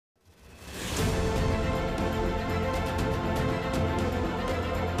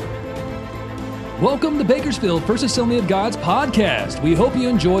Welcome to Bakersfield First Assembly of God's podcast. We hope you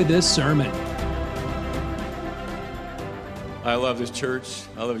enjoy this sermon. I love this church.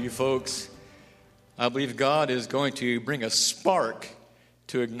 I love you folks. I believe God is going to bring a spark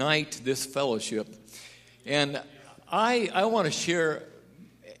to ignite this fellowship. And I want to share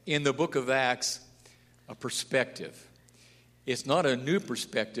in the book of Acts a perspective. It's not a new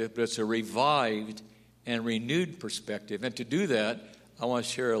perspective, but it's a revived and renewed perspective. And to do that, I want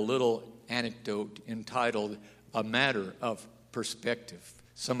to share a little anecdote entitled A Matter of Perspective.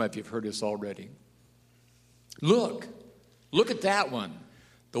 Some of you have heard this already. Look at that one,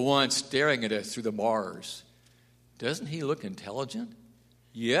 the one staring at us through the bars. Doesn't he look intelligent?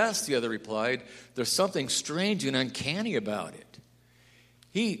 Yes, the other replied. There's something strange and uncanny about it.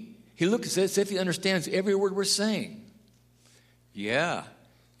 He looks as if he understands every word we're saying. Yeah,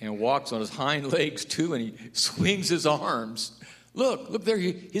 and walks on his hind legs too, and he swings his arms. Look there,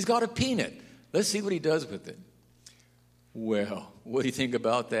 he's got a peanut. Let's see what he does with it. Well, what do you think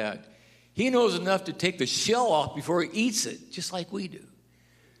about that? He knows enough to take the shell off before he eats it, just like we do.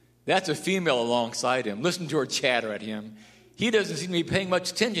 That's a female alongside him. Listen to her chatter at him. He doesn't seem to be paying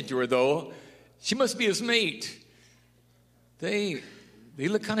much attention to her, though. She must be his mate. They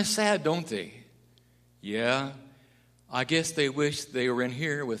look kind of sad, don't they? Yeah, I guess they wish they were in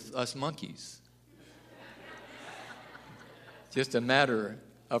here with us monkeys. Just a matter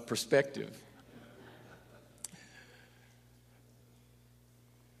of perspective.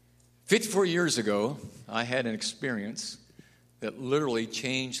 54 years ago, I had an experience that literally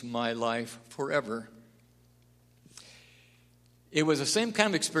changed my life forever. It was the same kind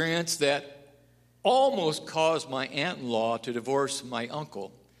of experience that almost caused my aunt-in-law to divorce my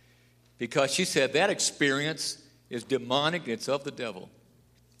uncle, because she said that experience is demonic, it's of the devil.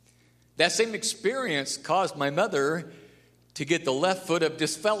 That same experience caused my mother to get the left foot of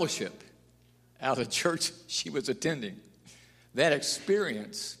disfellowship out of the church she was attending. That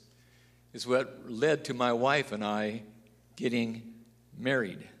experience is what led to my wife and I getting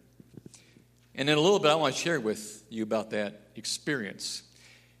married. And in a little bit, I want to share with you about that experience.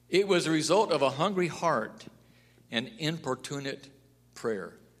 It was a result of a hungry heart and importunate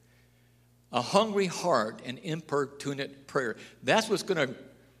prayer. A hungry heart and importunate prayer. That's what's going to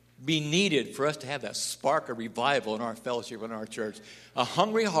be needed for us to have that spark of revival in our fellowship, in our church. A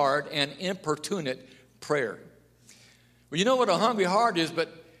hungry heart and importunate prayer. Well, you know what a hungry heart is,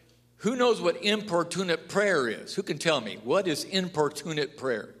 but who knows what importunate prayer is? Who can tell me? What is importunate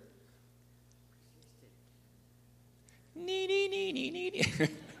prayer?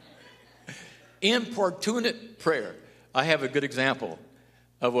 Importunate prayer. I have a good example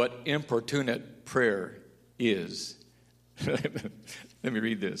of what importunate prayer is. Let me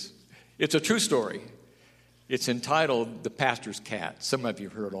read this. It's a true story. It's entitled The Pastor's Cat. Some of you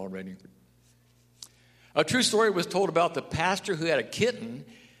have heard it already. A true story was told about the pastor who had a kitten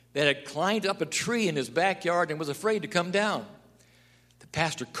that had climbed up a tree in his backyard and was afraid to come down. The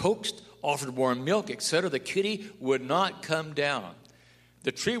pastor coaxed, offered warm milk, etc. The kitty would not come down.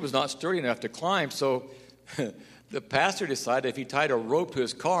 The tree was not sturdy enough to climb, so the pastor decided if he tied a rope to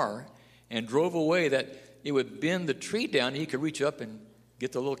his car and drove away that it would bend the tree down and he could reach up and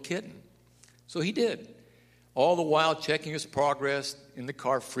get the little kitten. So he did, all the while checking his progress in the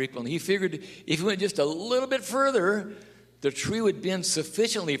car frequently. He figured if he went just a little bit further, the tree would bend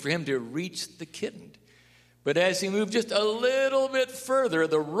sufficiently for him to reach the kitten. But as he moved just a little bit further,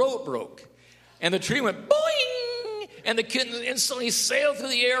 the rope broke, and the tree went boing, and the kitten instantly sailed through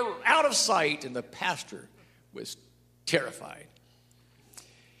the air out of sight, and the pastor was terrified.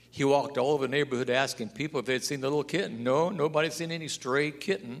 He walked all over the neighborhood asking people if they'd seen the little kitten. No, nobody'd seen any stray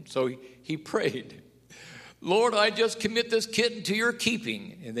kitten. So he prayed, Lord, I just commit this kitten to your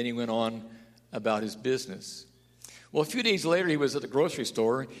keeping. And then he went on about his business. Well, a few days later, he was at the grocery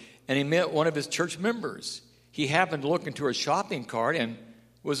store, and he met one of his church members. He happened to look into her shopping cart and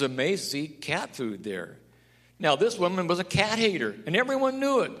was amazed to see cat food there. Now, this woman was a cat hater, and everyone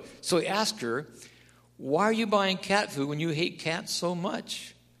knew it. So he asked her, why are you buying cat food when you hate cats so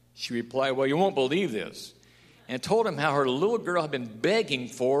much? She replied, well, you won't believe this, and told him how her little girl had been begging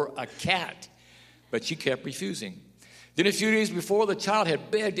for a cat, but she kept refusing. Then a few days before, the child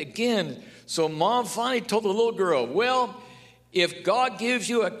had begged again, so mom finally told the little girl, well, if God gives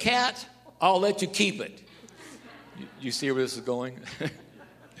you a cat, I'll let you keep it. You see where this is going?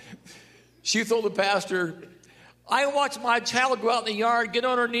 She told the pastor, I watched my child go out in the yard, get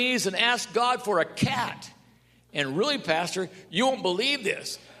on her knees, and ask God for a cat. And really, pastor, you won't believe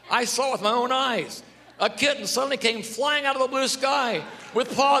this. I saw it with my own eyes. A kitten suddenly came flying out of the blue sky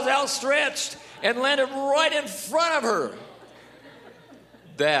with paws outstretched and landed right in front of her.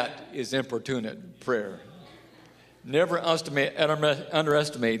 That is importunate prayer. Never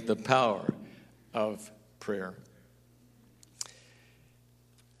underestimate the power of prayer.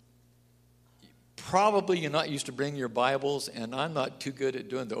 Probably you're not used to bringing your Bibles, and I'm not too good at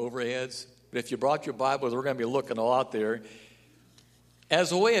doing the overheads. But if you brought your Bibles, we're going to be looking a lot there.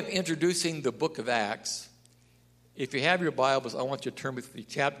 As a way of introducing the book of Acts, if you have your Bibles, I want you to turn with me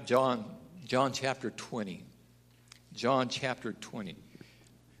to John chapter 20. John chapter 20.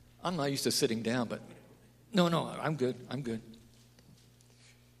 I'm not used to sitting down, but no, I'm good.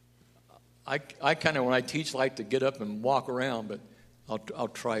 I kind of, when I teach, like to get up and walk around, but I'll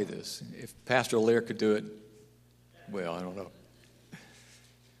try this. If Pastor Lair could do it, well, I don't know.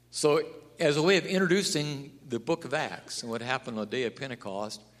 So, as a way of introducing the book of Acts and what happened on the day of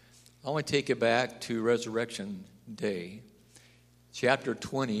Pentecost, I want to take you back to Resurrection Day, chapter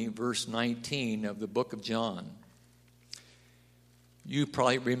 20, verse 19 of the book of John. You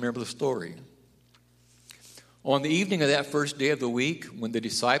probably remember the story. On the evening of that first day of the week, when the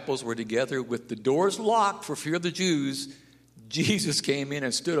disciples were together with the doors locked for fear of the Jews, Jesus came in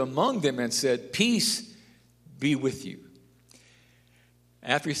and stood among them and said, "Peace be with you."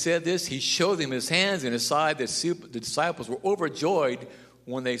 After he said this, he showed them his hands and his side. The disciples were overjoyed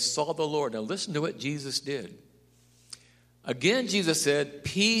when they saw the Lord. Now listen to what Jesus did. Again, Jesus said,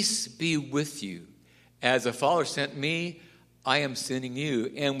 "Peace be with you. As the Father sent me, I am sending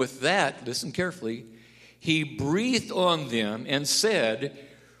you." And with that, listen carefully, he breathed on them and said,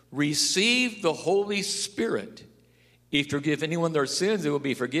 "Receive the Holy Spirit. If you forgive anyone their sins, they will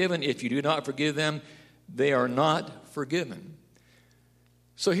be forgiven. If you do not forgive them, they are not forgiven."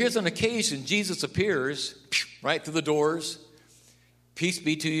 So here's an occasion. Jesus appears right through the doors. "Peace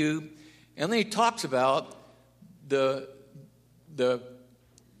be to you." And then he talks about the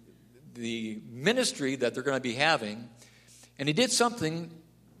ministry that they're going to be having. And he did something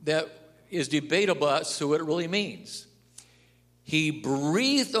that is debatable as to what it really means. He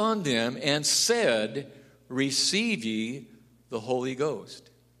breathed on them and said, "Receive ye the Holy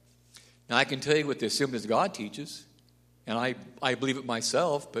Ghost." Now, I can tell you what the Assemblies of God teaches, and I believe it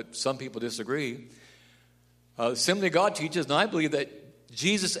myself, but some people disagree. The Assembly of God teaches, and I believe that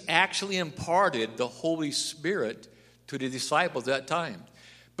Jesus actually imparted the Holy Spirit to the disciples at that time.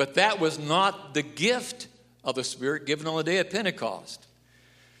 But that was not the gift of the Spirit given on the day of Pentecost.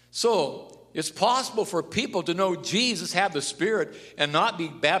 So, it's possible for people to know Jesus, have the Spirit, and not be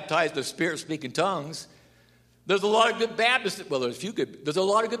baptized in the Spirit, speak in tongues. There's a lot of good Baptists. Well, there's a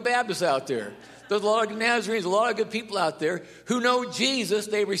lot of good Baptists out there. There's a lot of good Nazarenes, a lot of good people out there who know Jesus.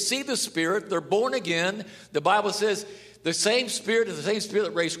 They receive the Spirit. They're born again. The Bible says the same Spirit is the same Spirit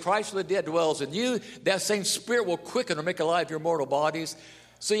that raised Christ from the dead dwells in you. That same Spirit will quicken or make alive your mortal bodies.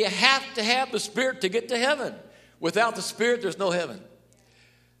 So you have to have the Spirit to get to heaven. Without the Spirit, there's no heaven.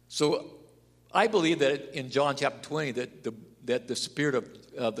 So I believe that in John chapter 20 that the Spirit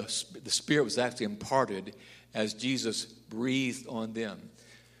of the Spirit was actually imparted as Jesus breathed on them.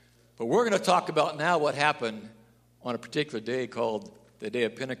 But we're going to talk about now what happened on a particular day called the day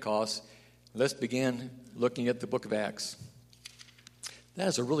of Pentecost. Let's begin looking at the book of Acts. That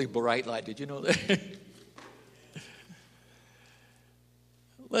is a really bright light. Did you know that?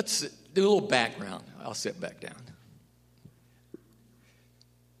 Let's do a little background. I'll sit back down.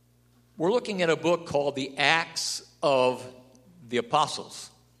 We're looking at a book called the Acts of the Apostles.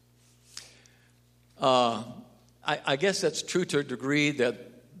 I guess that's true to a degree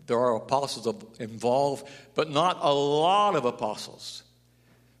that there are apostles involved, but not a lot of apostles.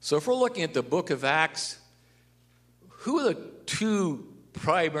 So if we're looking at the book of Acts, who are the two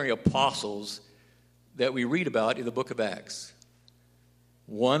primary apostles that we read about in the book of Acts?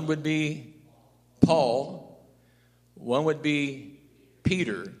 One would be Paul. One would be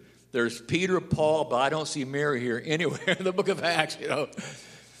Peter. There's Peter, Paul, but I don't see Mary here anywhere in the book of Acts,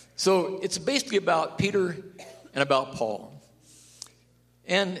 So it's basically about Peter and about Paul.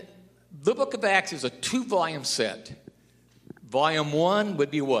 And the book of Acts is a 2-volume set. Volume 1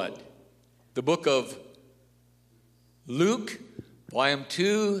 would be what? The book of Luke. Volume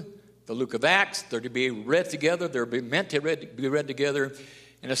 2, the Luke of Acts. They're to be read together. They're meant to be read together.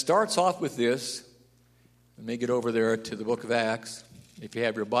 And it starts off with this. Let me get over there to the book of Acts, if you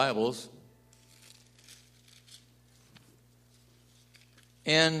have your Bibles.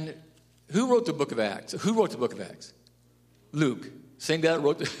 And who wrote the book of Acts? Who wrote the book of Acts? Luke. Same guy that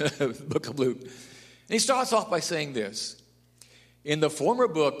wrote the book of Luke. And he starts off by saying this. In the former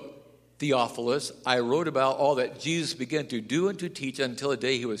book, Theophilus, I wrote about all that Jesus began to do and to teach until the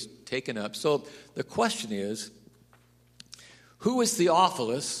day he was taken up. So the question is, who is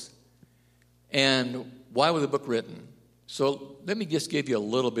Theophilus and why was the book written? So let me just give you a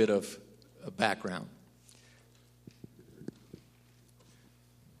little bit of background.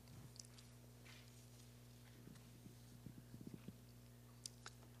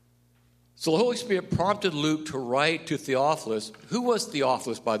 So the Holy Spirit prompted Luke to write to Theophilus. Who was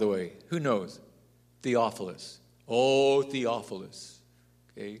Theophilus, by the way? Who knows? Theophilus. Oh, Theophilus.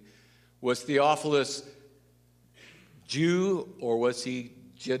 Okay. Was Theophilus Jew or was he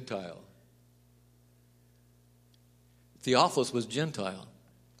Gentile? Theophilus was Gentile.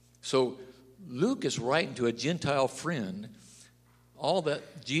 So Luke is writing to a Gentile friend all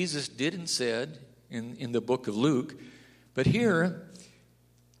that Jesus did and said in the book of Luke. But here,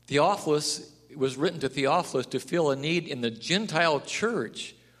 Theophilus, it was written to Theophilus to fill a need in the Gentile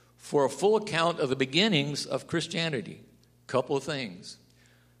church for a full account of the beginnings of Christianity. A couple of things.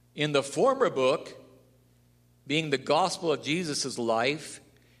 In the former book, being the gospel of Jesus' life,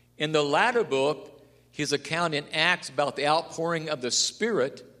 in the latter book, his account in Acts about the outpouring of the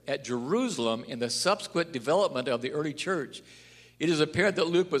Spirit at Jerusalem and the subsequent development of the early church, it is apparent that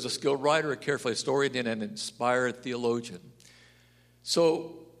Luke was a skilled writer, a careful historian, and an inspired theologian.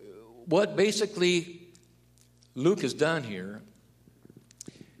 So what basically Luke has done here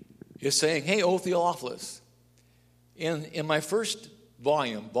is saying, hey, O Theophilus, in my first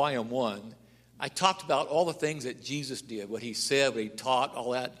volume 1, I talked about all the things that Jesus did, what he said, what he taught,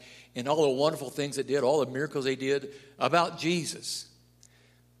 all that, and all the wonderful things that did, all the miracles they did about Jesus.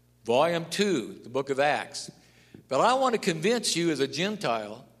 Volume 2, the book of Acts. But I want to convince you as a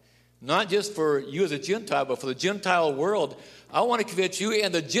Gentile, not just for you as a Gentile, but for the Gentile world, I want to convince you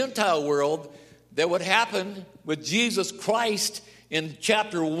and the Gentile world that what happened with Jesus Christ in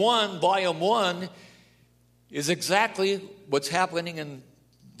chapter 1, volume 1, is exactly what's happening in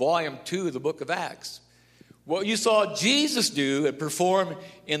volume 2 of the book of Acts. What you saw Jesus do and perform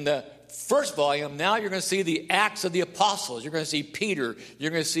in the first volume, now you're going to see the Acts of the Apostles. You're going to see Peter.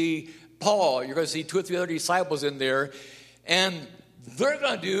 You're going to see Paul. You're going to see 2 or 3 other disciples in there. And they're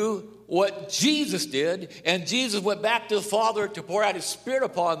going to do what Jesus did. And Jesus went back to the Father to pour out his Spirit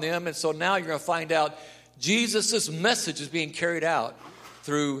upon them. And so now you're going to find out Jesus' message is being carried out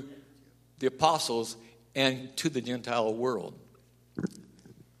through the apostles and to the Gentile world.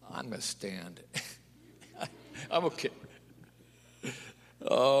 I'm going to stand. I'm okay.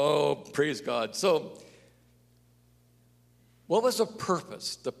 Oh, praise God. So, what was the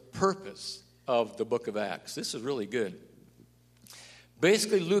purpose? The purpose of the book of Acts. This is really good.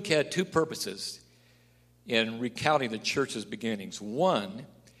 Basically, Luke had two purposes in recounting the church's beginnings. One,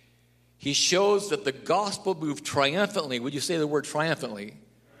 he shows that the gospel moved triumphantly. Would you say the word triumphantly?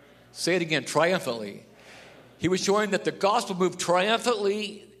 Say it again, triumphantly. He was showing that the gospel moved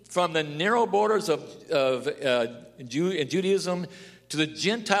triumphantly from the narrow borders of Judaism to the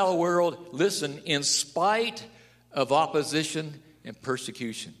Gentile world, listen, in spite of opposition and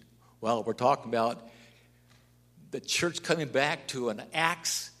persecution. Well, we're talking about the church coming back to an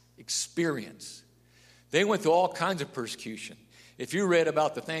Acts experience. They went through all kinds of persecution. If you read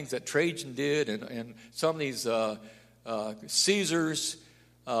about the things that Trajan did and some of these Caesars,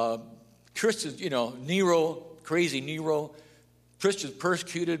 Christians, Nero, crazy Nero, Christians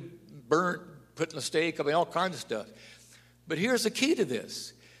persecuted, burnt, put in a stake, all kinds of stuff. But here's the key to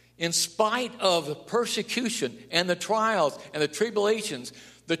this. In spite of the persecution and the trials and the tribulations,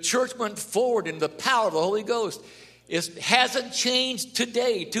 the church went forward in the power of the Holy Ghost. It hasn't changed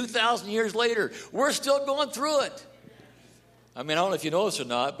today, 2,000 years later. We're still going through it. I don't know if you know this or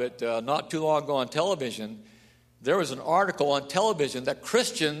not, but not too long ago on television, there was an article on television that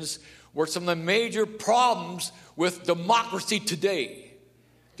Christians were some of the major problems with democracy today.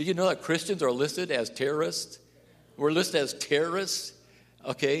 Did you know that Christians are listed as terrorists? We're listed as terrorists,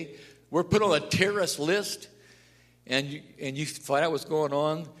 okay? We're put on a terrorist list, and you find out what's going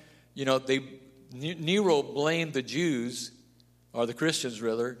on. Nero blamed the Jews, or the Christians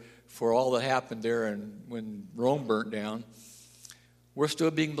rather, for all that happened there and when Rome burnt down. We're still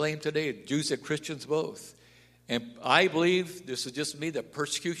being blamed today, Jews and Christians both. And I believe, this is just me, that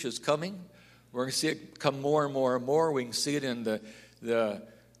persecution is coming. We're going to see it come more and more and more. We can see it in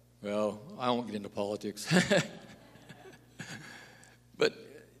well, I won't get into politics.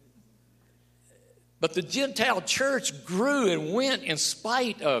 But the Gentile church grew and went in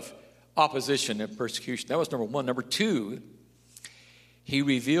spite of opposition and persecution. That was number one. Number two, he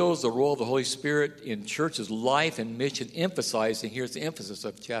reveals the role of the Holy Spirit in church's life and mission, emphasizing, here's the emphasis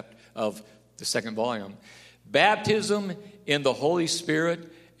of the second volume, baptism in the Holy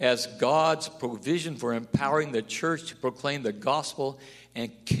Spirit as God's provision for empowering the church to proclaim the gospel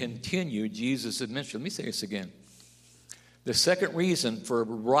and continue Jesus' ministry. Let me say this again. The second reason for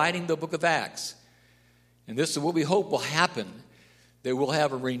writing the book of Acts And this is what we hope will happen, that we'll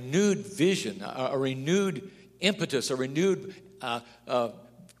have a renewed vision, a renewed impetus, a renewed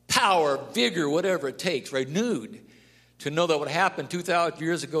power, vigor, whatever it takes, renewed, to know that what happened 2,000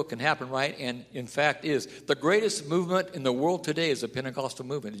 years ago can happen right, and in fact is. The greatest movement in the world today is the Pentecostal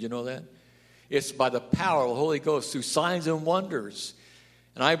movement. Did you know that? It's by the power of the Holy Ghost through signs and wonders.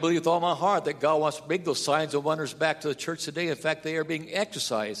 And I believe with all my heart that God wants to bring those signs and wonders back to the church today. In fact, they are being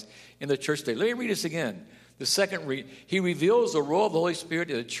exercised in the church today. Let me read this again. The second read. He reveals the role of the Holy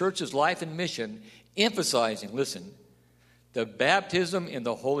Spirit in the church's life and mission, emphasizing, listen, the baptism in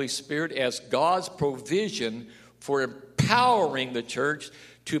the Holy Spirit as God's provision for empowering the church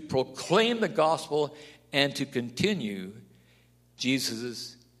to proclaim the gospel and to continue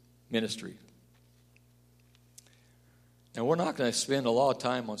Jesus' ministry. Now, we're not going to spend a lot of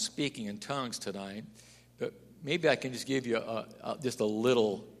time on speaking in tongues tonight, but maybe I can just give you just a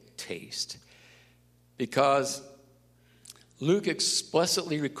little taste. Because Luke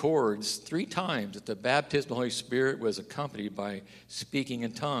explicitly records 3 times that the baptism of the Holy Spirit was accompanied by speaking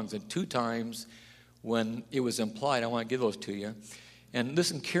in tongues, and 2 times when it was implied. I want to give those to you. And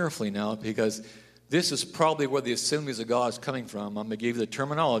listen carefully now, because this is probably where the Assemblies of God is coming from. I'm going to give you the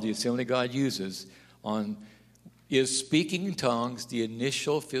terminology the Assembly of God uses on, is speaking in tongues the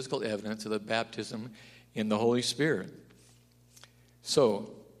initial physical evidence of the baptism in the Holy Spirit? So,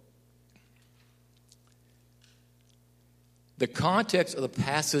 the context of the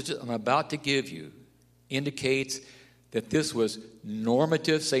passage I'm about to give you indicates that this was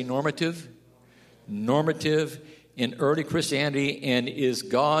normative. Say normative. Normative in early Christianity and is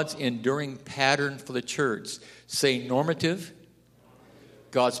God's enduring pattern for the church. Say normative.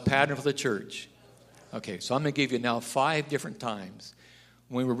 God's pattern for the church. Okay, so I'm going to give you now 5 different times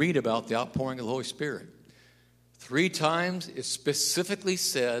when we read about the outpouring of the Holy Spirit. 3 times it specifically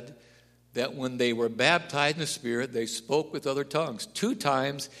said that when they were baptized in the Spirit, they spoke with other tongues. 2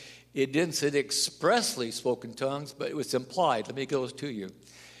 times it didn't say they expressly spoke in tongues, but it was implied. Let me give those to you.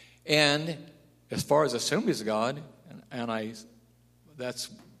 And as far as Assemblies of God, that's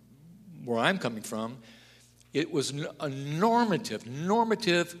where I'm coming from, it was a normative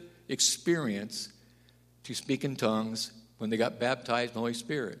experience to speak in tongues when they got baptized in the Holy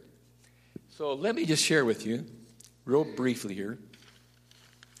Spirit. So let me just share with you, real briefly here,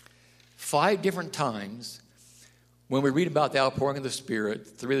 5 different times when we read about the outpouring of the Spirit.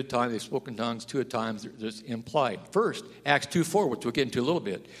 3 of the times they spoke in tongues, 2 of the times there's implied. First, Acts 2:4, which we'll get into a little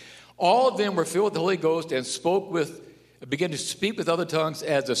bit. All of them were filled with the Holy Ghost and began to speak with other tongues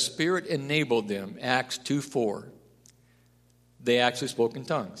as the Spirit enabled them. Acts 2:4. They actually spoke in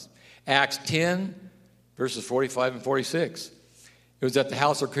tongues. Acts 10, verses 45 and 46. It was at the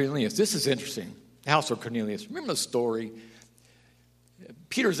house of Cornelius. This is interesting. The house of Cornelius. Remember the story?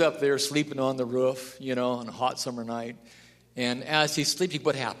 Peter's up there sleeping on the roof, on a hot summer night. And as he's sleeping,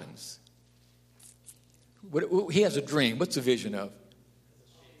 what happens? He has a dream. What's the vision of?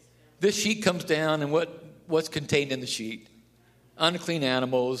 This sheet comes down, and what's contained in the sheet? Unclean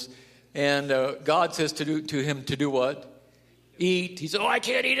animals. And God says to him to do what? Eat. He said, I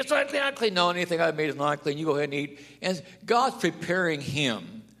can't eat. It's unclean. No, anything I've made is not clean. You go ahead and eat. And God's preparing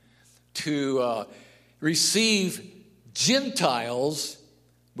him to receive Gentiles,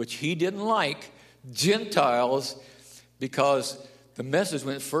 which he didn't like, Gentiles, because the message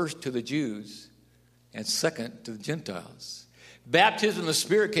went first to the Jews and second to the Gentiles. Baptism of the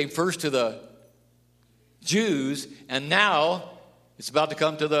Spirit came first to the Jews, and now it's about to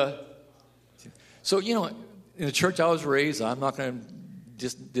come to the... So, in the church I was raised, I'm not going to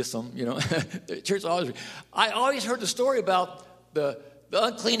just diss them, the church I always heard the story about the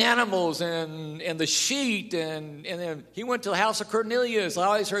unclean animals and the sheet, and then he went to the house of Cornelius. I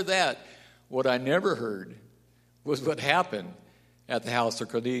always heard that. What I never heard was what happened at the house of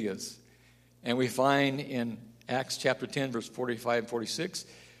Cornelius. And we find in Acts chapter 10, verse 45 and 46,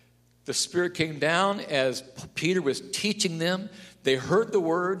 the Spirit came down as Peter was teaching them. They heard the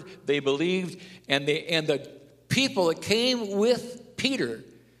word, they believed, and the people that came with Peter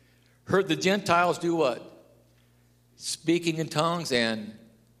heard the Gentiles do what? Speaking in tongues and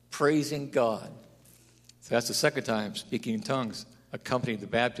praising God. So that's the second time speaking in tongues accompanied the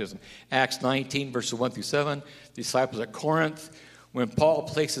baptism. Acts 19, verses 1 through 7, the disciples at Corinth. When Paul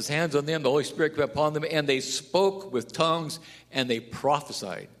placed his hands on them, the Holy Spirit came upon them, and they spoke with tongues, and they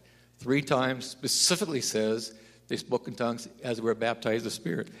prophesied. 3 times specifically says they spoke in tongues as they were baptized in the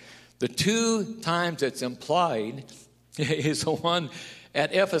Spirit. The 2 times that's implied is the one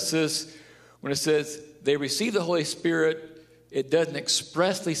at Ephesus when it says they received the Holy Spirit. It doesn't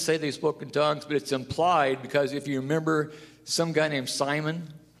expressly say they spoke in tongues, but it's implied because if you remember some guy named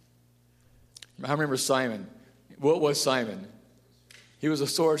Simon, I remember Simon. What was Simon? He was a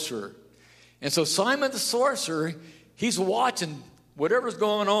sorcerer. And so Simon the sorcerer, he's watching whatever's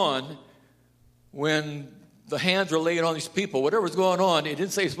going on when the hands were laid on these people. Whatever's going on, it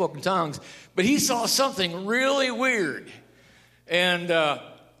didn't say spoken tongues, but he saw something really weird. And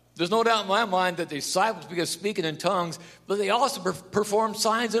there's no doubt in my mind that the disciples began speaking in tongues, but they also performed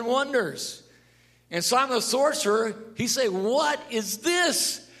signs and wonders. And Simon the sorcerer, he said, "What is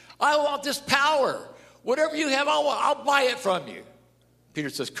this? I want this power. Whatever you have, I'll buy it from you." Peter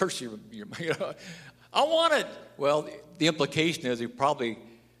says, "Curse you. I want it." Well, the implication is he probably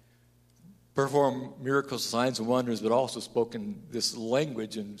performed miracles, signs, and wonders, but also spoken this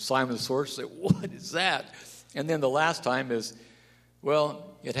language. And Simon the sorcerer said, "What is that?" And then the last time is,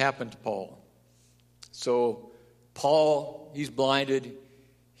 well, it happened to Paul. So Paul, he's blinded.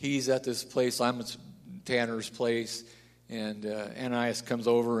 He's at this place, Simon Tanner's place, and Ananias comes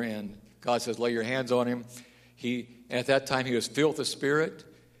over, and God says, "Lay your hands on him." At that time, he was filled with the Spirit.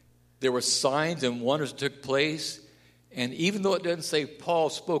 There were signs and wonders that took place. And even though it doesn't say Paul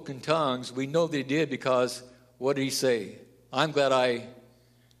spoke in tongues, we know that he did, because what did he say? "I'm glad I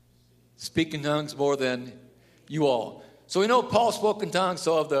speak in tongues more than you all." So we know Paul spoke in tongues.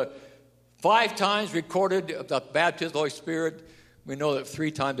 So of the 5 times recorded of the baptism of the Holy Spirit, we know that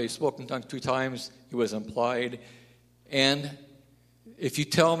 3 times they spoke in tongues, 2 times it was implied. And if you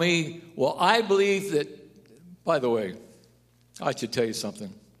tell me, well, I believe that, by the way, I should tell you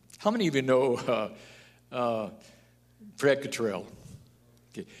something. How many of you know Fred Cottrell?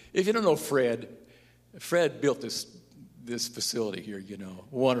 Okay. If you don't know Fred built this facility here,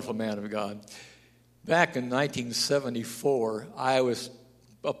 wonderful man of God. Back in 1974, I was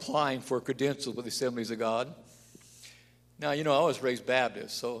applying for credentials with the Assemblies of God. Now, I was raised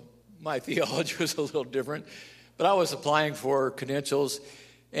Baptist, so my theology was a little different. But I was applying for credentials,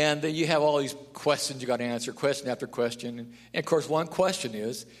 and you have all these questions you got to answer, question after question. And, of course, one question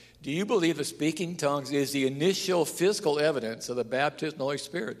is, do you believe that speaking tongues is the initial physical evidence of the baptism of the Holy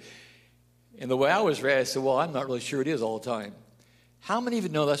Spirit? And the way I was raised, I said, well, I'm not really sure it is all the time. How many of you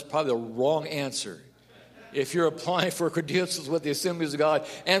know that's probably the wrong answer if you're applying for credentials with the Assemblies of God?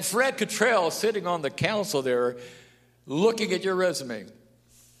 And Fred Cottrell sitting on the council there looking at your resume.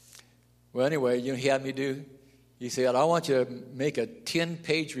 Well, anyway, he had me do? He said, "I want you to make a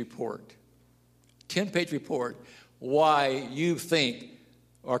 10-page report. 10-page report why you think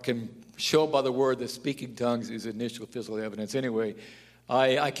or can show by the word that speaking tongues is initial physical evidence." Anyway,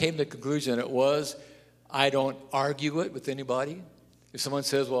 I came to the conclusion it was. I don't argue it with anybody. If someone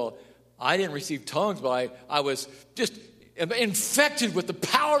says, well, I didn't receive tongues, but I was just infected with the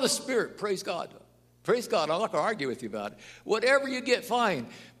power of the Spirit. Praise God. Praise God. I'm not going to argue with you about it. Whatever you get, fine.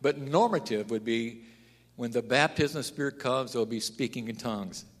 But normative would be when the baptism of the Spirit comes, there will be speaking in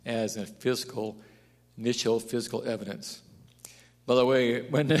tongues as a initial physical evidence. By the way,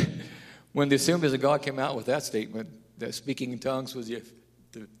 when the Assemblies of God came out with that statement, that speaking in tongues was the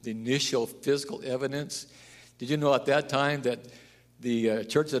initial physical evidence, did you know at that time that the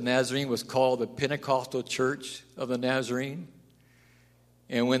Church of the Nazarene was called the Pentecostal Church of the Nazarene?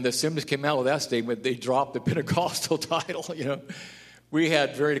 And when the Assemblies came out with that statement, they dropped the Pentecostal title. We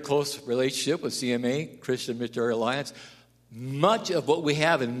had very close relationship with CMA, Christian Missionary Alliance. Much of what we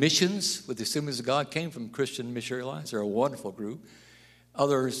have in missions with the Assemblies of God came from Christian Missionary Alliance. They're a wonderful group.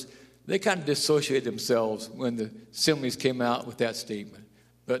 Others, they kind of dissociated themselves when the Assemblies came out with that statement.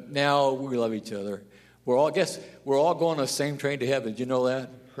 But now we love each other. We're all going on the same train to heaven. Did you know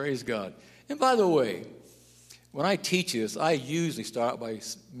that? Praise God. And by the way, when I teach this, I usually start by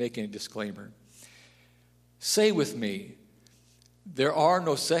making a disclaimer. Say with me, there are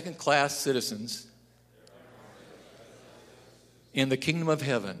no second-class citizens in the kingdom of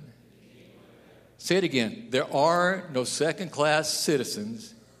heaven. Say it again. There are no second-class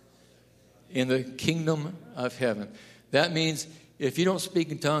citizens in the kingdom of heaven. That means if you don't speak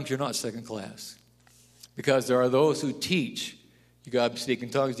in tongues, you're not second class. Because there are those who teach you got to speak in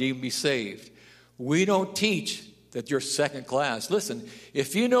tongues to even be saved. We don't teach that you're second class. Listen,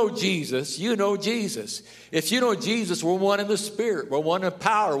 if you know Jesus, you know Jesus. If you know Jesus, we're one in the Spirit. We're one in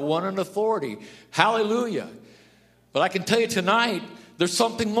power, one in authority. Hallelujah. But I can tell you tonight, there's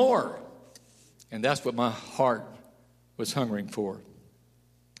something more. And that's what my heart was hungering for.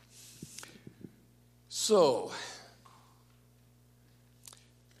 So,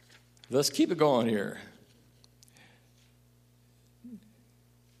 let's keep it going here.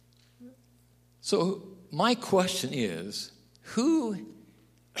 So, my question is, who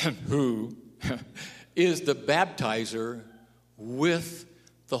is the baptizer with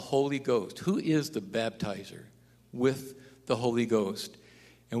the Holy Ghost? Who is the baptizer with the Holy Ghost?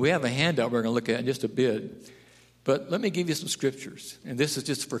 And we have a handout we're going to look at in just a bit. But let me give you some scriptures. And this is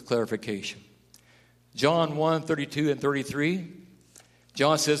just for clarification. John 1:32 and 33.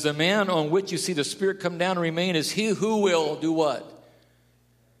 John says, the man on which you see the Spirit come down and remain is he who will do what?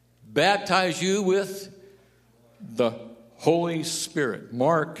 Baptize you with the Holy Spirit.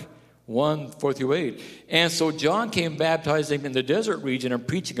 Mark 1:4-8. And so John came baptizing in the desert region and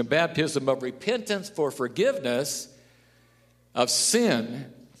preaching a baptism of repentance for forgiveness of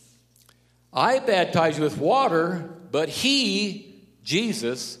sin. I baptize you with water, but he,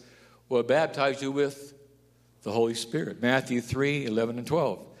 Jesus, will baptize you with the Holy Spirit. Matthew 3:11 and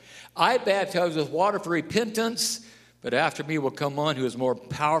 12. I baptize with water for repentance, but after me will come one who is more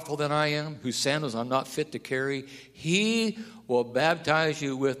powerful than I am, whose sandals I'm not fit to carry. He will baptize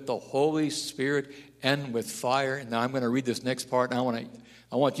you with the Holy Spirit and with fire. Now I'm going to read this next part, and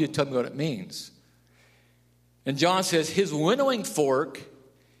I want you to tell me what it means. And John says, his winnowing fork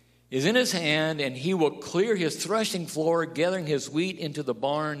is in his hand, and he will clear his threshing floor, gathering his wheat into the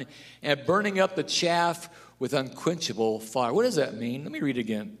barn and burning up the chaff with unquenchable fire. What does that mean? Let me read it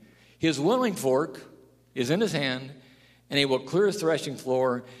again. His winnowing fork is in his hand, and he will clear his threshing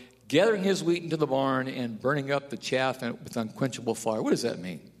floor, gathering his wheat into the barn and burning up the chaff with unquenchable fire. What does that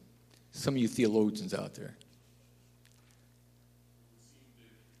mean? Some of you theologians out there.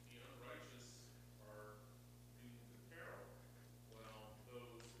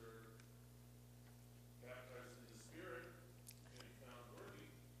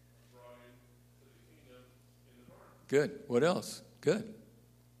 Good. What else? Good.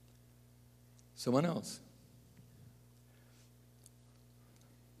 Someone else.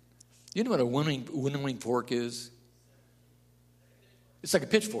 You know what a winnowing fork is? It's like a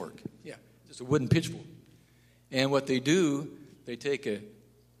pitchfork. Yeah, just a wooden pitchfork. And what they do, they take a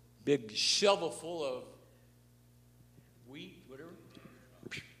big shovel full of wheat, whatever,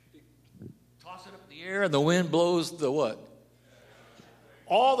 toss it up in the air, and the wind blows the what?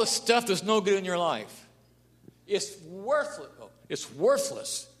 All the stuff that's no good in your life. It's worthless. It's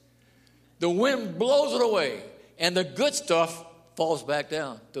worthless. The wind blows it away, and the good stuff falls back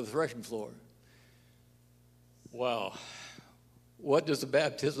down to the threshing floor. Wow. What does the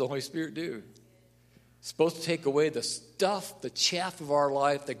baptism of the Holy Spirit do? It's supposed to take away the stuff, the chaff of our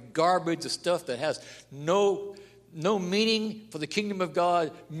life, the garbage, the stuff that has no meaning for the kingdom of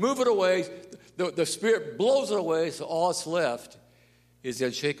God. Move it away. The Spirit blows it away, so all that's left is the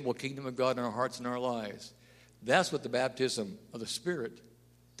unshakable kingdom of God in our hearts and our lives. That's what the baptism of the Spirit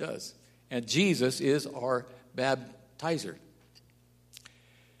does. And Jesus is our baptizer.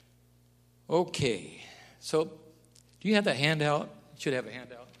 Okay. So, do you have that handout? You should have a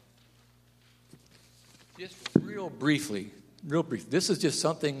handout. Just real briefly. This is just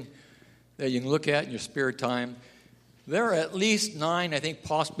something that you can look at in your spare time. There are at least 9, I think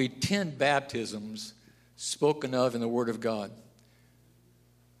possibly 10 baptisms spoken of in the Word of God.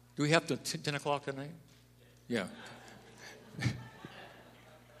 Do we have to 10 o'clock tonight? Yeah.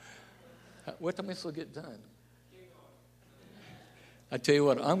 What time will get done? I tell you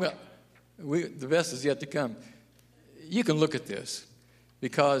what, the best is yet to come. You can look at this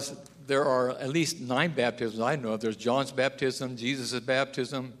because there are at least 9 baptisms I know of. There's John's baptism, Jesus'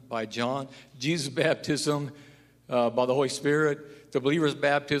 baptism by John, Jesus' baptism by the Holy Spirit, the believer's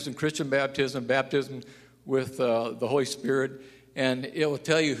baptism, Christian baptism, baptism with the Holy Spirit. And it will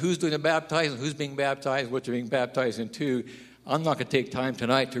tell you who's doing the baptizing, who's being baptized, what they're being baptized into. I'm not going to take time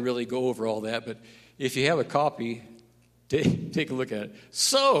tonight to really go over all that, but if you have a copy, take a look at it.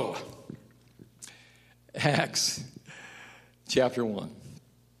 So, Acts chapter 1.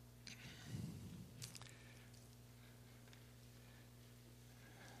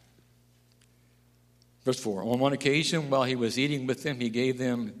 Verse 4. On one occasion, while he was eating with them, he gave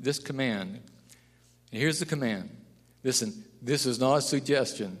them this command. And here's the command. Listen. This is not a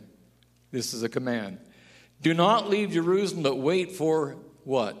suggestion. This is a command. Do not leave Jerusalem, but wait for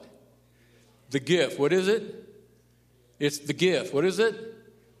what? The gift. What is it? It's the gift. What is it?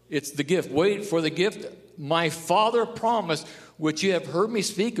 It's the gift. Wait for the gift my Father promised, which you have heard me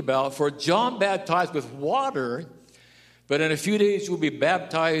speak about. For John baptized with water, but in a few days you will be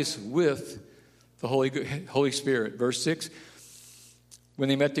baptized with the Holy Spirit. Verse 6. When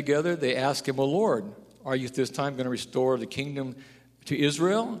they met together, they asked him, "O Lord, are you this time going to restore the kingdom to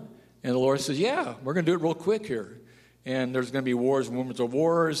Israel?" And the Lord says, yeah, we're going to do it real quick here. And there's going to be wars and rumors of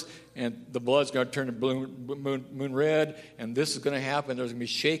wars, and the blood's going to turn the moon red, and this is going to happen. There's going to be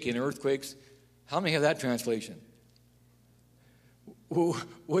shaking, earthquakes. How many have that translation?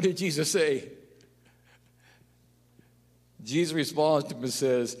 What did Jesus say? Jesus responds to him and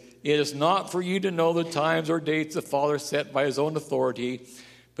says, "It is not for you to know the times or dates the Father set by his own authority,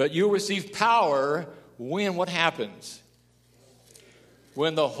 But you'll receive power when what happens?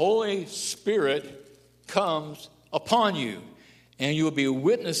 When the Holy Spirit comes upon you. And you will be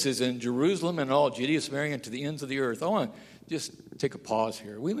witnesses in Jerusalem and all Judea, Samaria, and to the ends of the earth. I want to just take a pause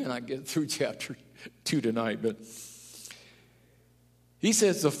here. We may not get through chapter 2 tonight, but he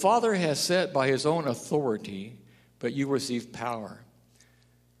says, the Father has set by his own authority, but you receive power.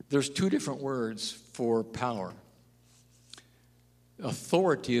 There's two different words for power.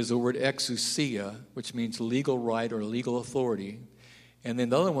 Authority is the word exousia, which means legal right or legal authority. And then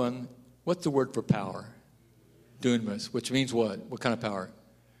the other one, what's the word for power? Dunamis, which means what? What kind of power?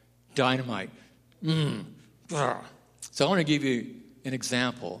 Dynamite. So I want to give you an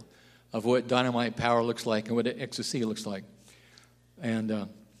example of what dynamite power looks like and what exousia looks like. And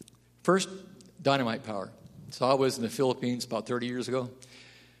first, dynamite power. So I was in the Philippines about 30 years ago.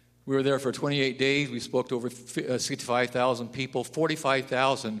 We were there for 28 days. We spoke to over 65,000 people.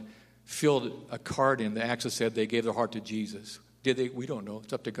 45,000 filled a card in that actually said they gave their heart to Jesus. Did they? We don't know.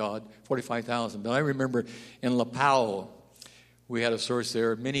 It's up to God. 45,000. But I remember in La Pao, we had a service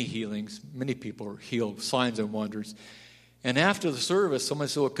there, many healings. Many people were healed, signs and wonders. And after the service, someone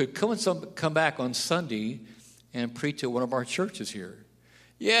said, well, could come back on Sunday and preach at one of our churches here?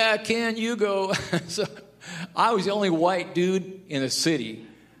 Yeah, can you go? So I was the only white dude in the city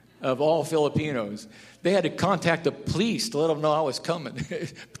of all Filipinos. They had to contact the police to let them know I was coming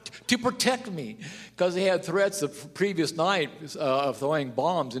to protect me because they had threats the previous night of throwing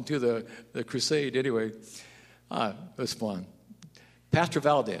bombs into the crusade. Anyway, it was fun. Pastor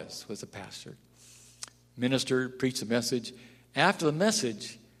Valdez was the pastor. Ministered, preached the message. After the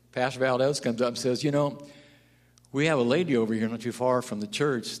message, Pastor Valdez comes up and says, we have a lady over here not too far from the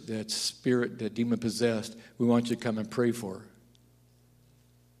church that's demon-possessed. We want you to come and pray for her.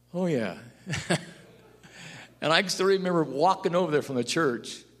 Oh, yeah. And I still remember walking over there from the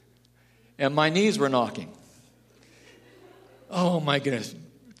church, and my knees were knocking. Oh, my goodness.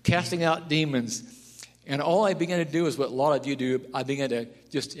 Casting out demons. And all I began to do is what a lot of you do. I began to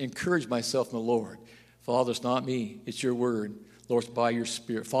just encourage myself in the Lord. Father, it's not me. It's your word. Lord, it's by your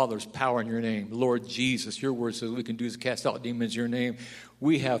Spirit. Father, there's power in your name. Lord Jesus, your word says we can do is cast out demons in your name.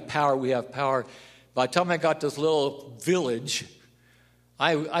 We have power. We have power. By the time I got to this little village,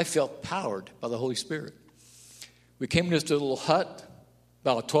 I felt powered by the Holy Spirit. We came to this little hut,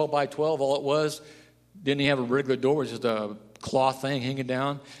 about a 12 by 12, all it was. Didn't even have a regular door. It was just a cloth thing hanging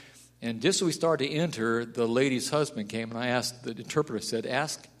down. And just as we started to enter, the lady's husband came, and I asked, the interpreter said,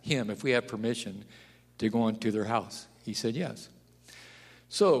 ask him if we have permission to go into their house. He said yes.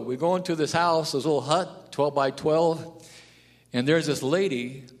 So we go into this house, this little hut, 12 by 12, and there's this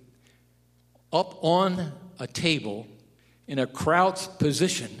lady up on a table in a crouched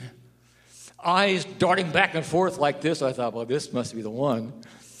position, eyes darting back and forth like this. I thought, well, this must be the one.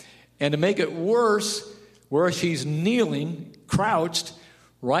 And to make it worse, where she's kneeling, crouched,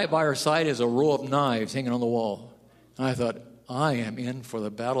 right by her side is a row of knives hanging on the wall. And I thought, I am in for the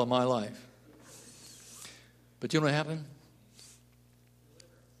battle of my life. But you know what happened?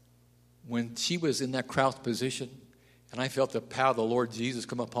 When she was in that crouched position, and I felt the power of the Lord Jesus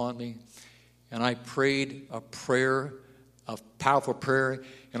come upon me, and I prayed a prayer, a powerful prayer,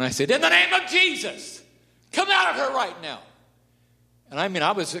 and I said, in the name of Jesus, come out of her right now. And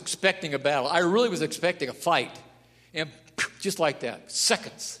I was expecting a battle. I really was expecting a fight. And just like that,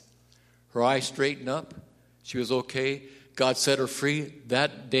 seconds, her eyes straightened up. She was okay. God set her free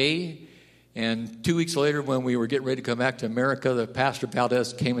that day. And 2 weeks later, when we were getting ready to come back to America, the pastor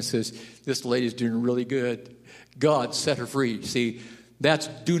Valdez came and says, this lady's doing really good. God set her free. See, that's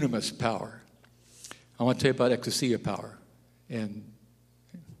dunamis power. I want to tell you about exousia power. And,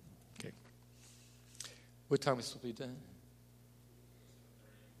 okay. What time is it supposed to be done?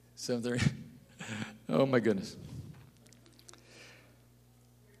 7:30. Oh, my goodness.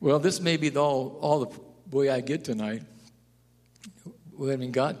 Well, this may be all the way I get tonight. We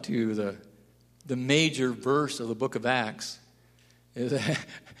haven't got to the major verse of the book of Acts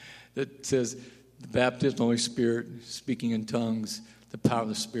that says the baptism of the Holy Spirit, speaking in tongues, the power of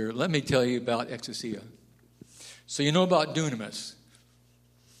the Spirit. Let me tell you about exousia. So you know about dunamis,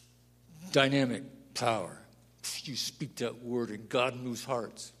 dynamic power. You speak that word and God moves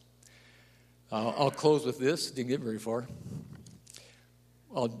hearts. I'll close with this. Didn't get very far.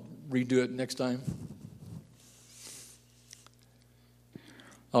 I'll redo it next time.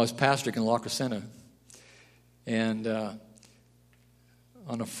 I was pastoring in La Crescenta, and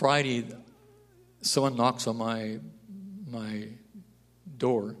on a Friday, someone knocks on my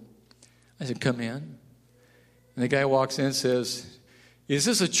door. I said, come in. And the guy walks in and says, is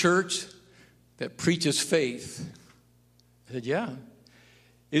this a church that preaches faith? I said, yeah.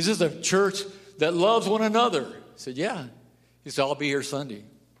 Is this a church that loves one another? I said, yeah. He said, I'll be here Sunday.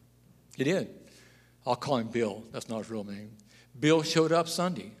 He did. I'll call him Bill. That's not his real name. Bill showed up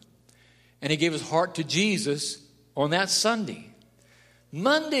Sunday. And he gave his heart to Jesus on that Sunday.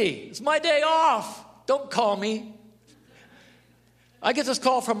 Monday, it's my day off. Don't call me. I get this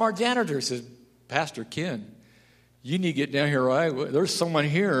call from our janitor. He says, Pastor Ken, you need to get down here right. There's someone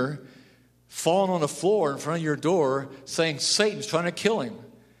here falling on the floor in front of your door saying Satan's trying to kill him.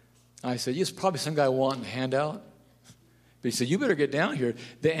 I said, it's probably some guy wanting a handout. But he said, you better get down here.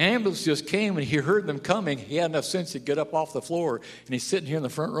 The ambulance just came and he heard them coming. He had enough sense to get up off the floor. And he's sitting here in the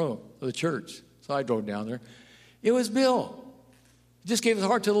front row of the church. So I drove down there. It was Bill. He just gave his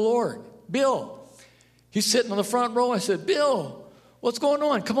heart to the Lord. Bill. He's sitting on the front row. I said, Bill, what's going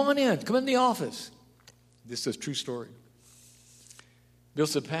on? Come on in. Come in the office. This is a true story. Bill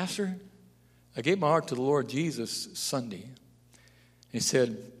said, Pastor, I gave my heart to the Lord Jesus Sunday. He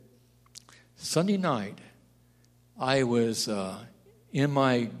said, Sunday night, I was in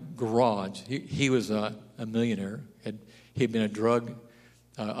my garage. He was a millionaire. He'd been a drug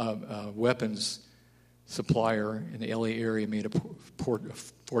weapons supplier in the LA area, made a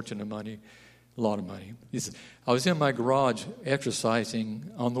fortune of money, a lot of money. He said, I was in my garage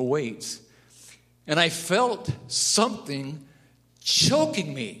exercising on the weights, and I felt something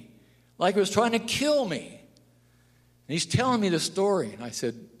choking me, like it was trying to kill me. And he's telling me the story. And I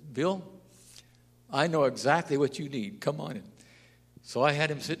said, Bill, I know exactly what you need. Come on in. So I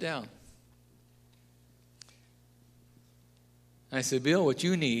had him sit down. I said, Bill, what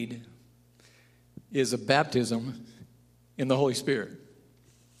you need is a baptism in the Holy Spirit.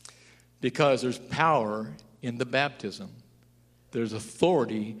 Because there's power in the baptism. There's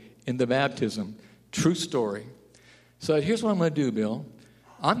authority in the baptism. True story. So here's what I'm going to do, Bill.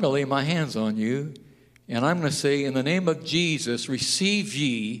 I'm going to lay my hands on you, and I'm going to say, in the name of Jesus, receive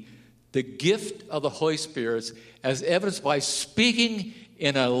ye the gift of the Holy Spirit as evidenced by speaking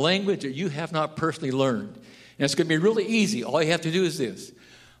in a language that you have not personally learned. And it's going to be really easy. All you have to do is this.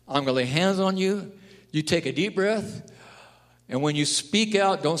 I'm going to lay hands on you. You take a deep breath. And when you speak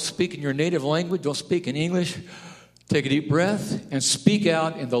out, don't speak in your native language. Don't speak in English. Take a deep breath and speak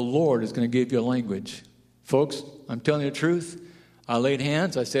out, and the Lord is going to give you a language. Folks, I'm telling you the truth. I laid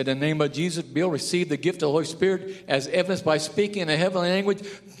hands. I said, in the name of Jesus, Bill, receive the gift of the Holy Spirit as evidenced by speaking in a heavenly language.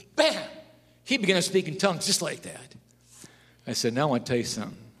 Bam! He began to speak in tongues just like that. I said, now I want to tell you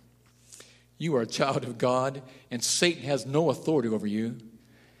something. You are a child of God, and Satan has no authority over you.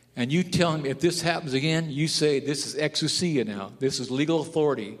 And you tell him, if this happens again, you say, this is exousia now. This is legal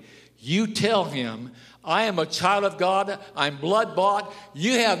authority. You tell him, I am a child of God. I'm blood-bought.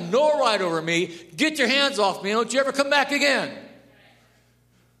 You have no right over me. Get your hands off me. Don't you ever come back again.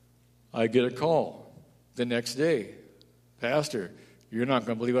 I get a call the next day. Pastor, you're not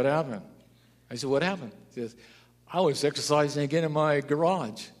going to believe what happened. I said, what happened? He says, I was exercising again in my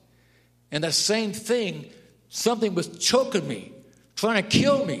garage. And that same thing, something was choking me, trying to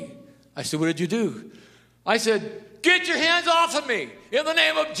kill me. I said, what did you do? I said, get your hands off of me in the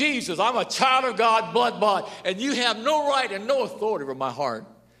name of Jesus. I'm a child of God, blood-bought, and you have no right and no authority over my heart.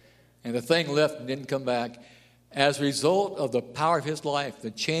 And the thing left and didn't come back. As a result of the power of his life,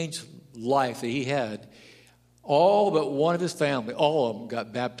 the changed life that he had, all but one of his family, all of them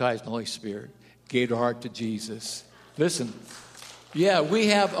got baptized in the Holy Spirit, gave their heart to Jesus. Listen, yeah, we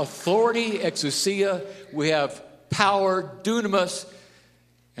have authority, exousia, we have power, dunamis,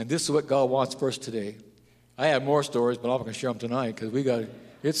 and this is what God wants for us today. I have more stories, but I'm not going to share them tonight because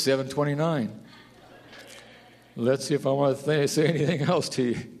it's 7:29. Let's see if I want to say anything else to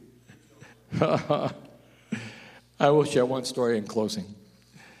you. I will share one story in closing.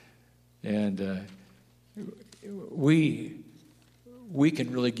 And we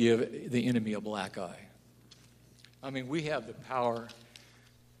can really give the enemy a black eye. I mean, we have the power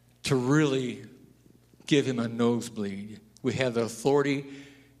to really give him a nosebleed. We have the authority,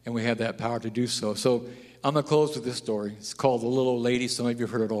 and we have that power to do so. So I'm going to close with this story. It's called The Little Old Lady. Some of you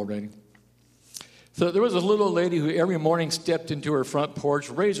have heard it already. So there was a little old lady who every morning stepped into her front porch,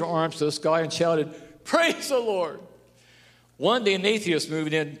 raised her arms to the sky, and shouted, "Praise the Lord." One day, an atheist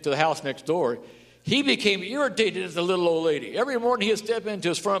moved into the house next door. He became irritated at the little old lady. Every morning, he'd step into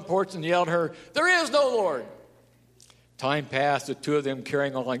his front porch and yell at her, "There is no Lord." Time passed, the two of them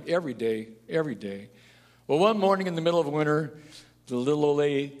carrying on like every day. Well, one morning in the middle of winter, the little old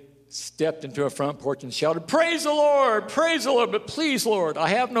lady stepped into her front porch and shouted, praise the Lord, but please, Lord, I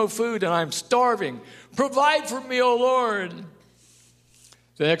have no food and I'm starving. Provide for me, O Lord."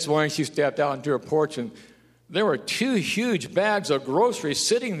 The next morning, she stepped out into her porch and There were 2 huge bags of groceries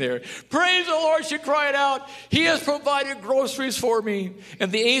sitting there. Praise the Lord, she cried out. He has provided groceries for me. And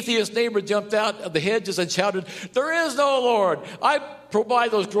the atheist neighbor jumped out of the hedges and shouted, there is no Lord. I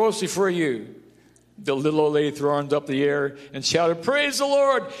provide those groceries for you. The little old lady threw her arms up in the air and shouted, praise the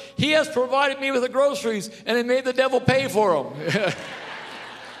Lord. He has provided me with the groceries, and he made the devil pay for them.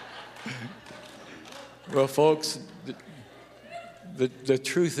 Well, folks, the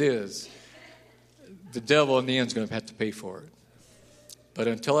truth is, the devil in the end is going to have to pay for it. But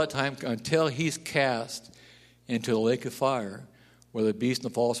until that time, until he's cast into the lake of fire, where the beast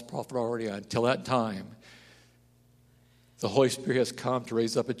and the false prophet are already at, until that time, the Holy Spirit has come to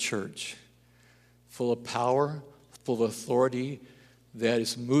raise up a church full of power, full of authority, that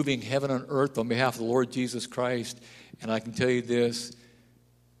is moving heaven and earth on behalf of the Lord Jesus Christ. And I can tell you this,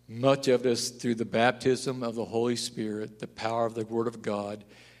 much of this through the baptism of the Holy Spirit, the power of the Word of God.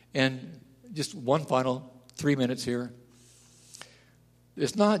 And just one final 3 minutes here.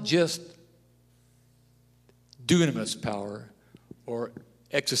 It's not just dunamis power or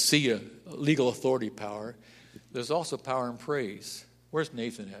exousia, legal authority power. There's also power in praise. Where's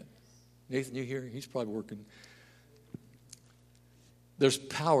Nathan at? Nathan, you here? He's probably working. There's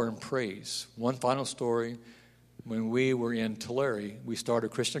power in praise. One final story. When we were in Tulare, we started a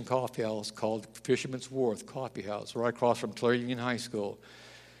Christian coffee house called Fisherman's Wharf Coffee House, right across from Tulare Union High School.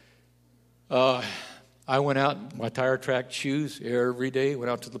 I went out in my tire track shoes every day, went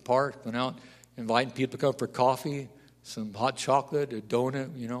out to the park, went out inviting people to come for coffee, some hot chocolate, a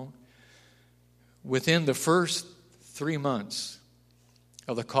donut, you know. Within the first 3 months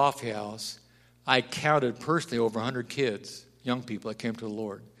of the coffee house, I counted personally over 100 kids, young people that came to the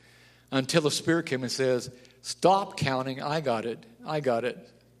Lord. Until the Spirit came and says, stop counting, I got it.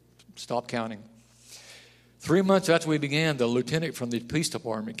 Stop counting. 3 months after we began, the lieutenant from the police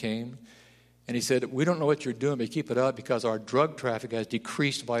department came, and he said, we don't know what you're doing, but keep it up because our drug traffic has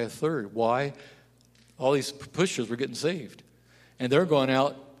decreased by 1/3. Why? All these pushers were getting saved. And they're going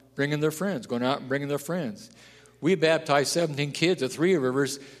out bringing their friends, We baptized 17 kids at Three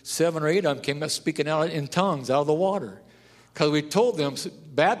Rivers. 7 or 8 of them came up speaking out in tongues out of the water. Because we told them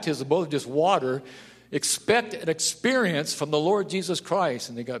baptism, both just water, expect an experience from the Lord Jesus Christ.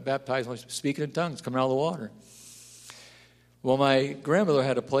 And they got baptized speaking in tongues coming out of the water. Well, my grandmother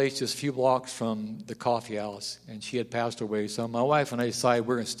had a place just a few blocks from the coffee house, and she had passed away. So my wife and I decided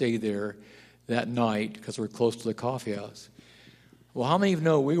we're going to stay there that night because we're close to the coffee house. Well, how many of you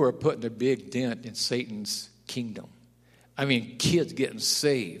know we were putting a big dent in Satan's kingdom? I mean, kids getting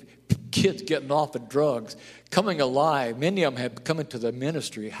saved, kids getting off of drugs, coming alive. Many of them have come into the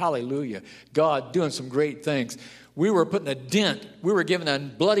ministry. Hallelujah. God doing some great things. We were putting a dent. We were giving a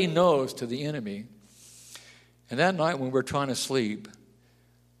bloody nose to the enemy. And that night when we were trying to sleep,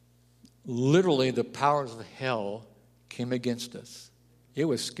 literally the powers of hell came against us. It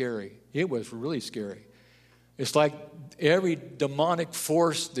was scary. It was really scary. It's like every demonic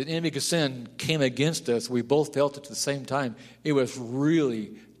force that the enemy could send came against us. We both felt it at the same time. It was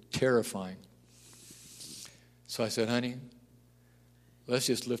really terrifying. So I said, honey, let's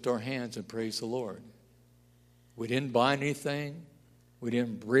just lift our hands and praise the Lord. We didn't bind anything. We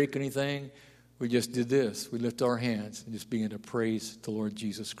didn't break anything. We just did this. We lifted our hands and just began to praise the Lord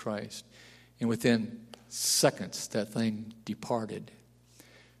Jesus Christ. And within seconds, that thing departed.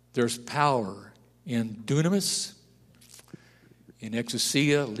 There's power in dunamis, in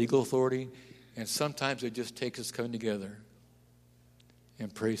exousia, legal authority, and sometimes it just takes us coming together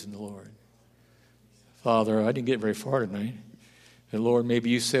and praising the Lord. Father, I didn't get very far tonight. And Lord,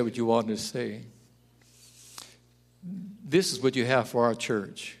 maybe you said what you wanted to say. This is what you have for our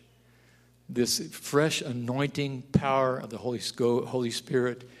church. This fresh anointing power of the Holy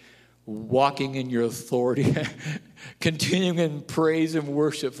Spirit, walking in your authority, continuing in praise and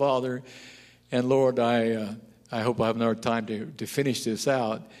worship, Father. And Lord, I hope I have another time to finish this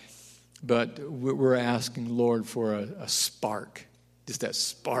out. But we're asking, Lord, for a spark, just that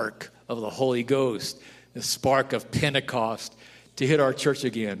spark of the Holy Ghost, the spark of Pentecost to hit our church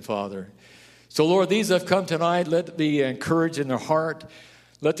again, Father. So, Lord, these have come tonight. Let it be encouraged in their heart.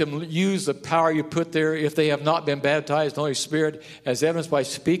 Let them use the power you put there. If they have not been baptized in the Holy Spirit, as evidenced by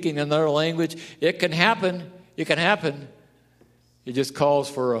speaking in another language, it can happen. It can happen. It just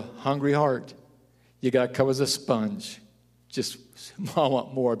calls for a hungry heart. You got to come as a sponge. I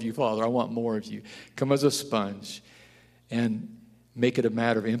want more of you, Father. I want more of you. Come as a sponge and make it a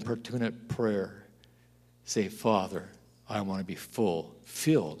matter of importunate prayer. Say, Father, I want to be filled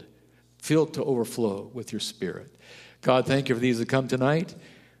to overflow with your Spirit. God, thank you for these that come tonight.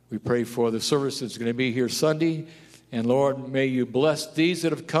 We pray for the service that's going to be here Sunday. And Lord, may you bless these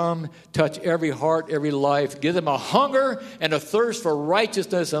that have come, touch every heart, every life, give them a hunger and a thirst for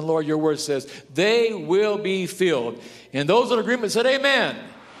righteousness. And Lord, your word says they will be filled. And those in agreement said, amen.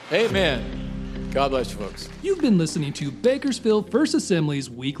 Amen. God bless you, folks. You've been listening to Bakersfield First Assembly's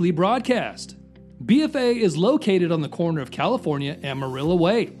weekly broadcast. BFA is located on the corner of California and Marilla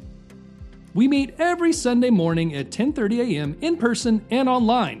Way. We meet every Sunday morning at 10:30 a.m. in person and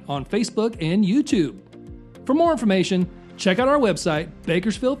online on Facebook and YouTube. For more information, check out our website,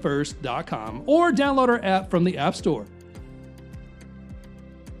 bakersfieldfirst.com, or download our app from the App Store.